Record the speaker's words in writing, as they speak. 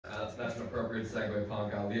weird segue,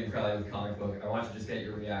 Punk. Leading probably with comic book. I want to just get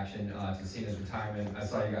your reaction to Cena's retirement. I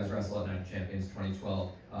saw you guys wrestle at Night of Champions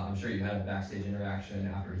 2012. I'm sure you had a backstage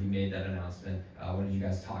interaction after he made that announcement. What did you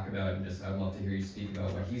guys talk about? And just I'd love to hear you speak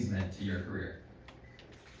about what he's meant to your career.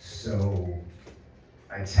 So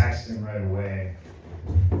I texted him right away,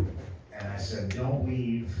 and I said, "Don't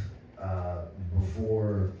leave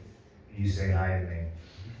before you say hi to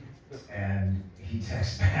me." And he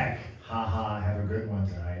texted back, "Haha, have a good one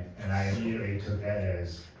tonight." And I immediately took that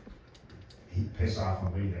as he pissed off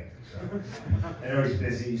on leaving. So I know he's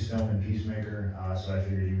busy, he's filming Peacemaker, so I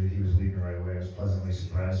figured he was leaving right away. I was pleasantly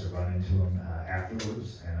surprised to run into him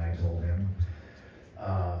afterwards, and I told him,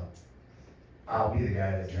 I'll be the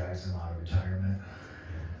guy that drags him out of retirement.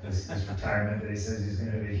 This retirement that he says he's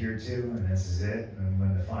going to adhere to, and this is it. And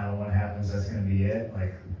when the final one happens, that's going to be it.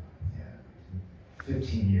 Like, yeah,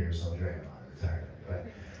 15 years I'll drag him out of retirement. But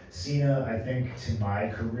Cena, I think, to my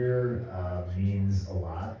career, means a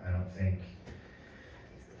lot. I don't think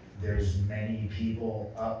there's many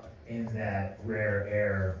people up in that rare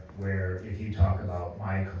air where if you talk about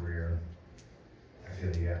my career, I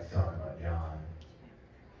feel you have to talk about John.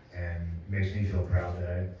 And it makes me feel proud that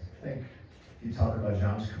I think if you talk about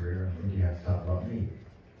John's career, I think you have to talk about me.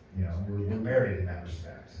 You know, we're married in that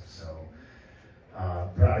respect. So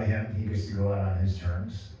proud of him. He gets to go out on his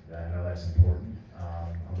terms. I know that's important.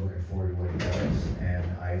 I'm looking forward to what he does. And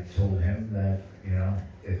I told him that, you know,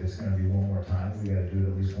 if it's going to be one more time, we got to do it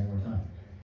at least one more time.